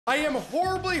I am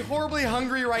horribly, horribly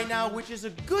hungry right now, which is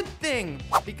a good thing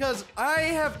because I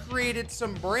have created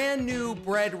some brand new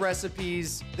bread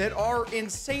recipes that are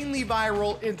insanely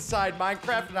viral inside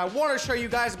Minecraft, and I want to show you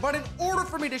guys, but in order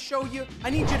for me to show you, I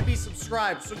need you to be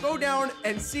subscribed. So go down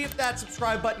and see if that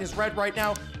subscribe button is red right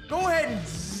now. Go ahead and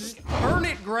turn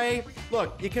it gray.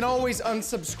 Look, you can always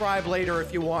unsubscribe later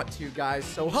if you want to, guys.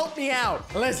 So help me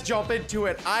out. Let's jump into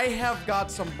it. I have got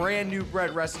some brand new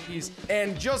bread recipes,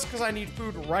 and just because I need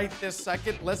food right this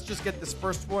second, let's just get this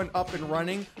first one up and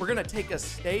running. We're gonna take a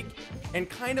steak and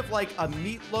kind of like a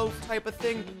meatloaf type of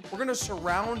thing. We're gonna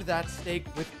surround that steak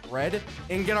with bread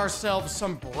and get ourselves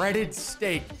some breaded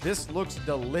steak. This looks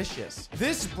delicious.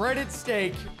 This breaded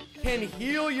steak can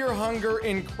heal your hunger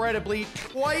incredibly.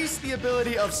 Twice the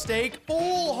ability of steak.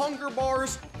 Full hunger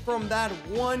bars from that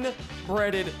one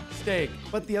breaded steak.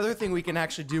 But the other thing we can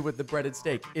actually do with the breaded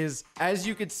steak is, as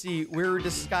you can see, we're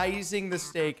disguising the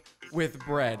steak with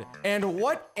bread. And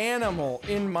what animal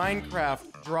in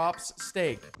Minecraft drops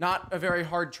steak? Not a very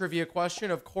hard trivia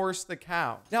question. Of course, the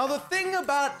cow. Now, the thing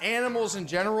about animals in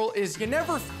general is you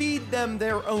never feed them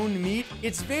their own meat.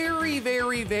 It's very,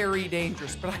 very, very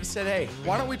dangerous. But I said, hey,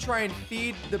 why don't we try and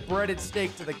feed the breaded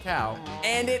steak to the cow?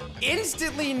 And it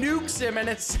instantly nukes him, and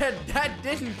it said that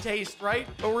didn't taste right.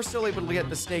 But we're still able to get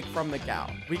the steak from the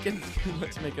cow. We can,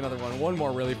 let's make another one. One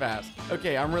more really fast.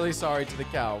 Okay, I'm really sorry to the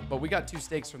cow, but we got 2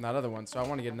 steaks from that other one, so I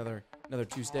want to get another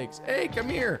 2 steaks. Hey, come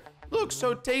here. Look,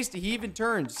 so tasty. He even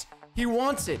turns. He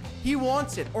wants it. He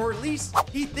wants it, or at least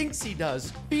he thinks he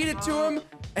does. Feed it to him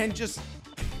and just...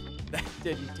 That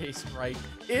didn't taste right.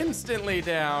 Instantly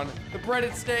down. The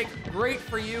breaded steak, great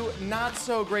for you, not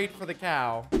so great for the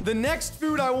cow. The next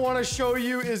food I want to show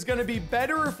you is going to be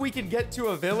better if we can get to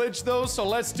a village, though. So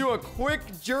let's do a quick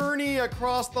journey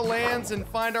across the lands and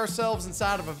find ourselves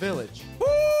inside of a village. Woo!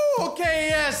 Okay,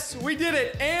 yes, we did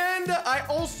it. And I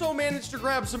also managed to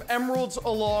grab some emeralds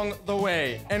along the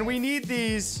way. And we need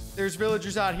these. There's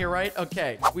villagers out here, right?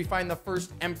 Okay, we find the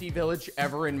first empty village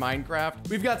ever in Minecraft.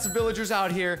 We've got some villagers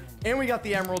out here, and we got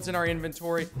the emeralds in our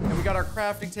inventory, and we got our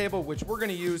crafting table, which we're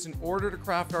gonna use in order to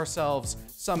craft ourselves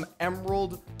some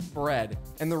emerald bread.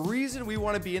 And the reason we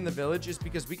want to be in the village is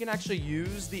because we can actually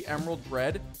use the emerald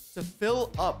bread to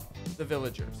fill up the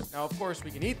villagers. Now, of course,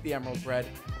 we can eat the emerald bread,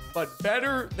 but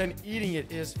better than eating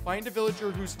it is find a villager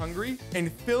who's hungry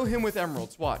and fill him with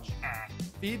emeralds. Watch.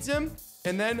 Feeds him,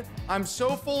 and then I'm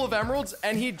so full of emeralds,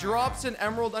 and he drops an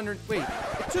emerald under... Wait,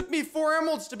 it took me 4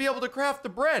 emeralds to be able to craft the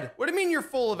bread. What do you mean you're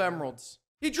full of emeralds?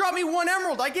 He dropped me 1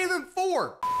 emerald. I gave him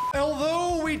 4.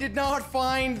 Although we did not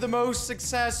find the most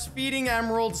success feeding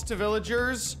emeralds to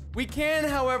villagers, we can,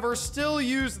 however, still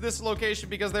use this location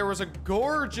because there was a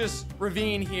gorgeous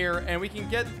ravine here, and we can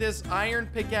get this iron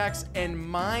pickaxe and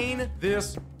mine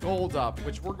this gold up,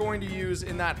 which we're going to use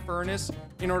in that furnace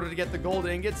in order to get the gold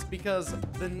ingots, because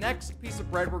the next piece of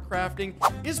bread we're crafting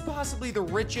is possibly the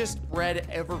richest bread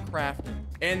ever crafted.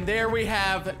 And there we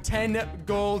have 10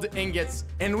 gold ingots.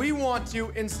 And we want to,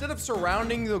 instead of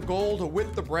surrounding the gold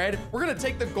with the bread, we're gonna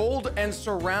take the gold and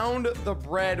surround the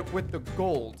bread with the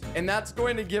gold. And that's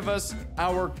going to give us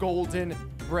our golden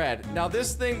bread. Now,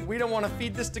 this thing, we don't want to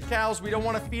feed this to cows. We don't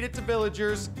want to feed it to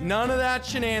villagers. None of that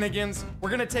shenanigans. We're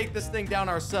gonna take this thing down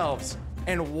ourselves,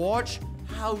 and watch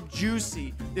how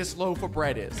juicy this loaf of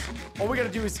bread is. All we gotta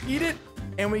do is eat it,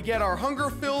 and we get our hunger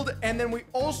filled, and then we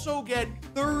also get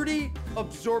 30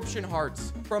 absorption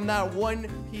hearts from that 1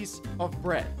 piece of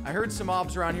bread. I heard some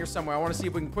mobs around here somewhere. I want to see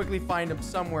if we can quickly find them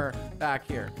somewhere back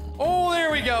here. Oh,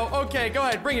 there we go. Okay, go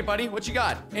ahead. Bring it, buddy. What you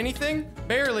got? Anything?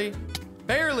 Barely.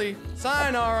 Barely.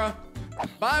 Sayonara.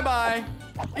 Bye-bye.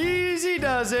 Easy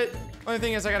does it. Only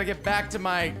thing is I gotta get back to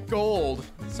my gold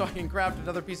so I can craft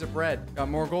another piece of bread. Got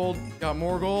more gold,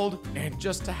 and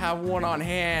just to have one on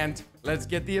hand, let's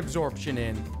get the absorption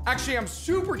in. Actually, I'm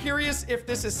super curious if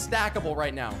this is stackable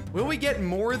right now. Will we get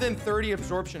more than 30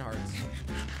 absorption hearts?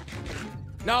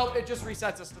 No, it just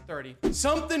resets us to 30.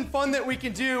 Something fun that we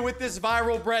can do with this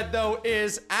viral bread, though,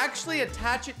 is actually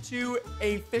attach it to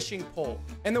a fishing pole.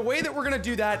 And the way that we're gonna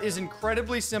do that is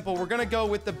incredibly simple. We're gonna go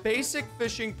with the basic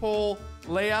fishing pole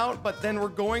layout, but then we're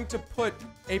going to put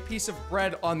a piece of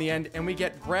bread on the end, and we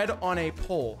get bread on a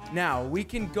pole. Now, we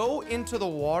can go into the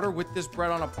water with this bread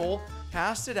on a pole,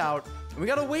 cast it out, and we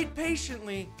gotta wait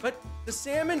patiently, but the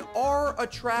salmon are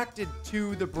attracted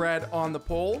to the bread on the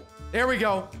pole. There we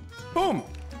go. Boom.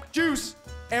 Juice.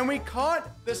 And we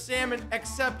caught the salmon,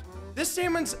 except this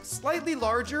salmon's slightly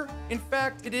larger. In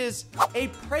fact, it is a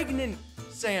pregnant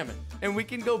salmon. And we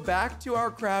can go back to our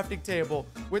crafting table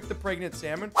with the pregnant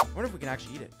salmon. I wonder if we can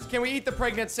actually eat it. Can we eat the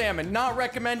pregnant salmon? Not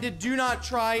recommended. Do not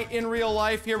try in real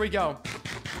life. Here we go.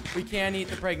 We can eat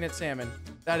the pregnant salmon.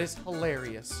 That is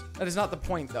hilarious. That is not the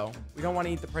point, though. We don't want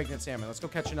to eat the pregnant salmon. Let's go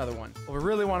catch another one. What we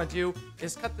really want to do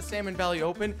is cut the salmon belly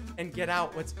open and get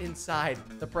out what's inside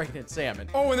the pregnant salmon.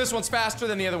 Oh, and this one's faster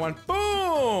than the other one.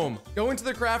 Boom! Go into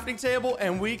the crafting table,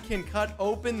 and we can cut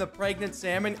open the pregnant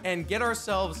salmon and get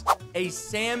ourselves a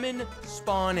salmon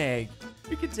spawn egg.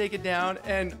 We can take it down,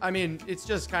 and, I mean, it's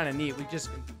just kind of neat. We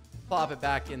just can plop it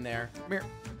back in there. Come here.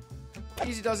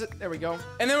 Easy does it. There we go.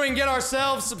 And then we can get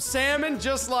ourselves some salmon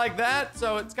just like that.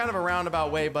 So it's kind of a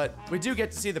roundabout way, but we do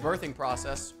get to see the birthing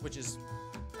process, which is,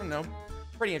 I don't know,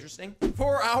 pretty interesting.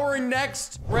 For our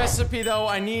next recipe, though,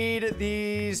 I need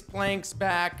these planks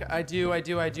back. I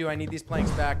need these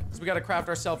planks back. So we got to craft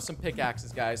ourselves some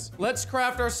pickaxes, guys. Let's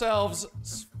craft ourselves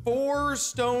 4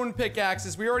 stone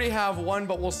pickaxes. We already have one,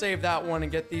 but we'll save that one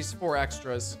and get these 4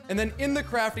 extras. And then in the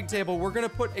crafting table, we're gonna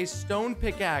put a stone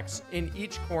pickaxe in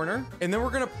each corner. And then we're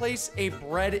gonna place a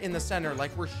bread in the center.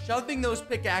 Like we're shoving those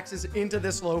pickaxes into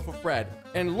this loaf of bread.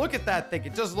 And look at that thing.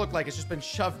 It does look like it's just been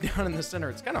shoved down in the center.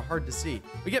 It's kind of hard to see.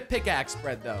 We get pickaxe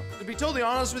bread, though. To be totally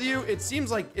honest with you, it seems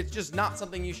like it's just not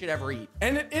something you should ever eat.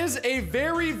 And it is a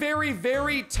very, very,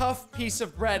 very tough piece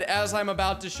of bread, as I'm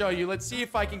about to show you. Let's see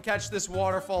if I can catch this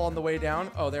waterfall on the way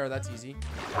down. Oh, there, that's easy.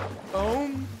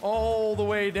 Boom, all the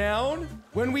way down.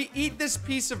 When we eat this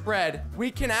piece of bread,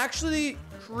 we can actually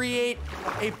create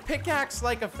a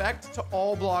pickaxe-like effect to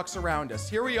all blocks around us.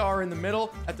 Here we are in the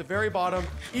middle, at the very bottom.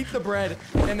 Eat the bread,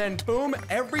 and then boom,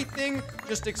 everything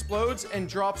just explodes and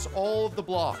drops all of the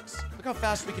blocks. Look how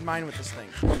fast we can mine with this thing.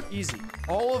 Easy.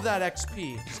 All of that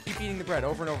XP. Just keep eating the bread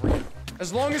over and over again.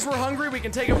 As long as we're hungry, we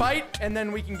can take a bite, and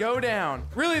then we can go down.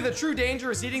 Really, the true danger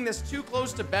is eating this too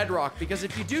close to bedrock, because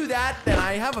if you do that, then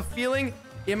I have a feeling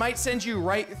it might send you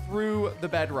right through the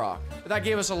bedrock. But that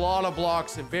gave us a lot of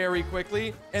blocks very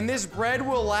quickly, and this bread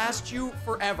will last you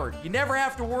forever. You never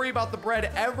have to worry about the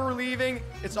bread ever leaving.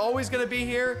 It's always gonna be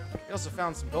here. We also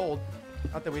found some gold.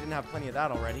 Not that we didn't have plenty of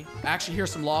that already. I actually hear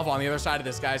some lava on the other side of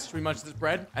this, guys. Should we munch this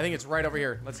bread? I think it's right over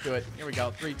here. Let's do it. Here we go.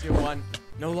 3, 2, 1.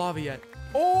 No lava yet.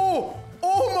 Oh!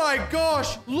 Oh my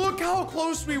gosh! Look how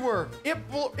close we were. It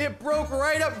broke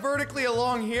right up vertically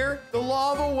along here. The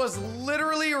lava was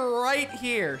literally right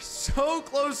here. So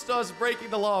close to us breaking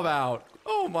the lava out.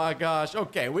 Oh my gosh.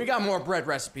 Okay, we got more bread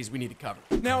recipes we need to cover.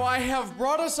 Now, I have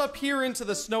brought us up here into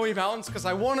the snowy mountains because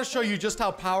I want to show you just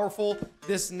how powerful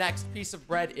this next piece of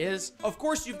bread is. Of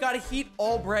course, you've got to heat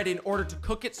all bread in order to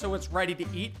cook it so it's ready to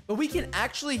eat. But we can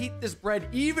actually heat this bread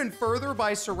even further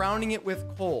by surrounding it with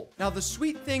coal. Now, the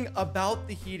sweet thing about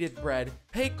the heated bread,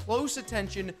 pay close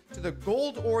attention to the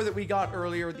gold ore that we got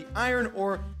earlier, the iron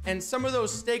ore, and some of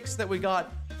those steaks that we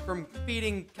got from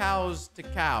feeding cows to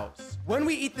cows. When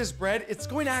we eat this bread, it's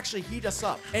going to actually heat us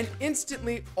up, and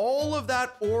instantly all of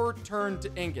that ore turned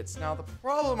to ingots. Now, the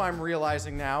problem I'm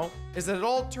realizing now is that it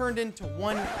all turned into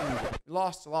one ingot. We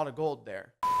lost a lot of gold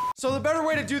there. So the better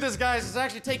way to do this, guys, is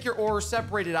actually take your ore,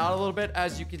 separate it out a little bit.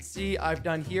 As you can see, I've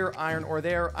done here, iron ore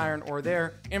there, iron ore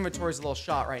there. Inventory's a little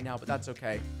shot right now, but that's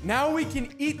okay. Now we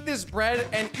can eat this bread,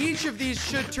 and each of these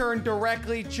should turn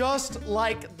directly just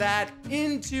like that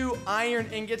into iron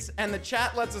ingots, and the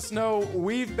chat lets us know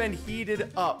we've been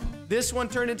heated up. This one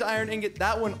turned into iron ingot,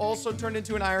 that one also turned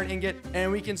into an iron ingot,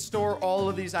 and we can store all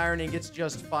of these iron ingots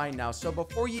just fine now. So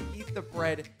before you eat the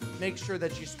bread, make sure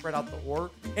that you spread out the ore,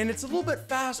 and it's a little bit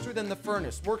faster than the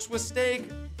furnace. Works with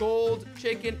steak, gold,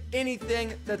 chicken,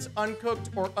 anything that's uncooked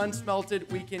or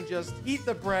unsmelted. We can just eat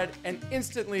the bread and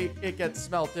instantly it gets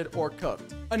smelted or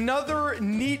cooked. Another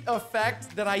neat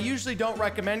effect that I usually don't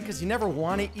recommend because you never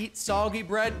want to eat soggy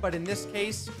bread, but in this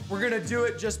case, we're gonna do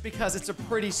it just because it's a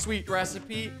pretty sweet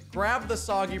recipe. Grab the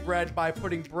soggy bread by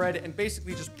putting bread and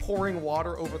basically just pouring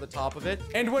water over the top of it.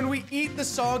 And when we eat the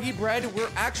soggy bread, we're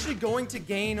actually going to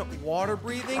gain water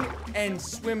breathing and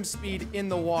swim speed in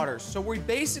the water. So we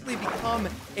basically become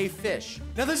a fish.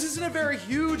 Now, this isn't a very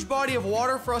huge body of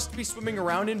water for us to be swimming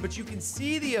around in, but you can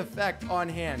see the effect on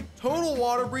hand. Total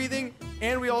water breathing,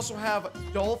 and we also have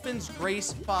Dolphin's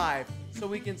Grace 5. So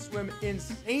we can swim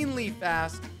insanely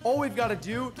fast. All we've got to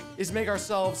do is make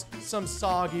ourselves some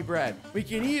soggy bread. We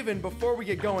can even, before we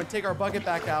get going, take our bucket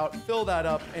back out, fill that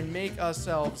up, and make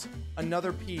ourselves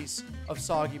another piece of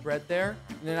soggy bread there.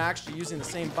 And then actually using the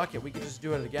same bucket, we can just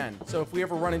do it again. So if we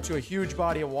ever run into a huge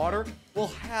body of water, we'll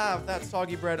have that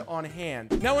soggy bread on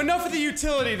hand. Now, enough of the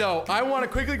utility, though. I want to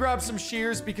quickly grab some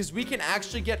shears because we can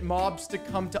actually get mobs to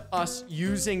come to us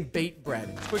using bait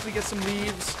bread. Let's quickly get some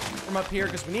leaves from up here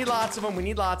because we need lots of them. We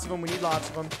need lots of them. We need lots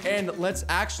of them. And let's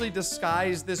actually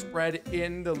disguise this bread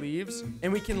in the leaves.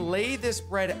 And we can lay this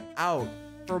bread out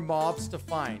for mobs to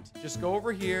find. Just go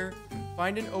over here,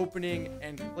 find an opening,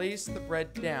 and place the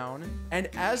bread down. And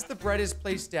as the bread is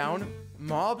placed down,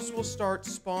 mobs will start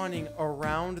spawning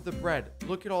around the bread.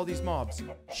 Look at all these mobs.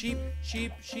 Sheep,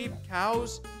 sheep, sheep,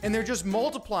 cows. And they're just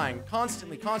multiplying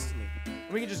constantly, constantly.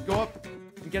 And we can just go up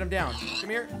and get them down. Come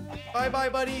here. Bye-bye,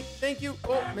 buddy. Thank you.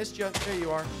 Oh, missed you. There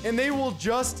you are. And they will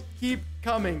just keep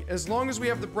coming as long as we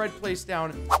have the bread placed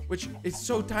down, which is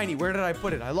so tiny. Where did I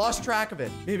put it? I lost track of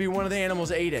it. Maybe one of the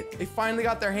animals ate it. They finally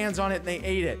got their hands on it and they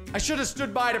ate it. I should have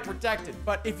stood by to protect it.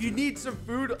 But if you need some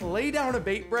food, lay down a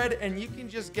bait bread and you can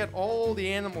just get all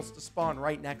the animals to spawn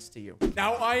right next to you.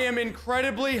 Now, I am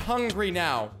incredibly hungry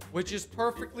now, which is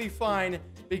perfectly fine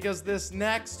because this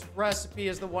next recipe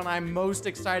is the one I'm most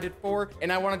excited for,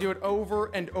 and I want to do it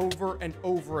over and over and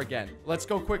over again. Let's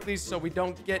go quickly so we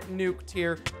don't get nuked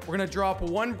here. We're gonna drop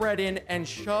one bread in and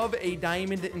shove a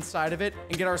diamond inside of it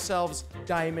and get ourselves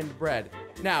diamond bread.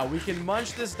 Now, we can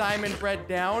munch this diamond bread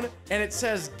down, and it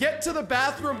says, get to the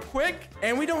bathroom quick,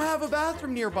 and we don't have a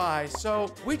bathroom nearby, so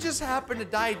we just happen to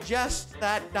digest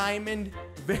that diamond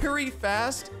very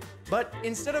fast. But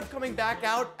instead of coming back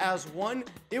out as one,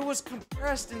 it was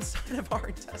compressed inside of our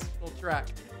intestinal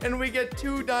tract. And we get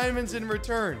 2 diamonds in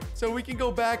return. So we can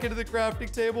go back into the crafting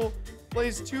table,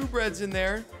 place 2 breads in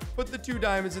there, put the 2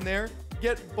 diamonds in there,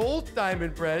 get both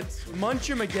diamond breads, munch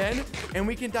them again, and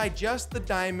we can digest the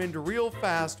diamond real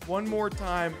fast one more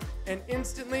time, and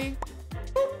instantly,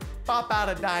 boop, pop out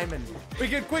a diamond. We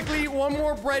can quickly eat 1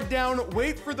 more bread down,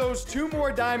 wait for those 2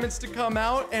 more diamonds to come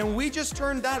out, and we just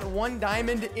turned that 1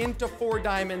 diamond into 4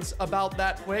 diamonds about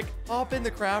that quick. Hop in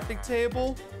the crafting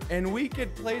table, and we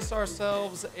could place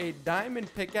ourselves a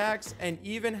diamond pickaxe and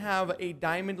even have a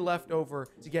diamond left over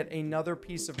to get another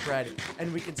piece of bread.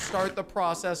 And we can start the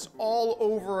process all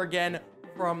over again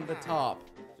from the top.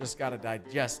 Just gotta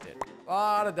digest it. A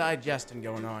lot of digesting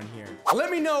going on here. Let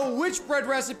me know which bread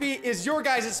recipe is your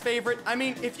guys' favorite. I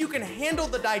mean, if you can handle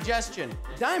the digestion,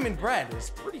 diamond bread is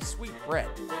pretty sweet bread.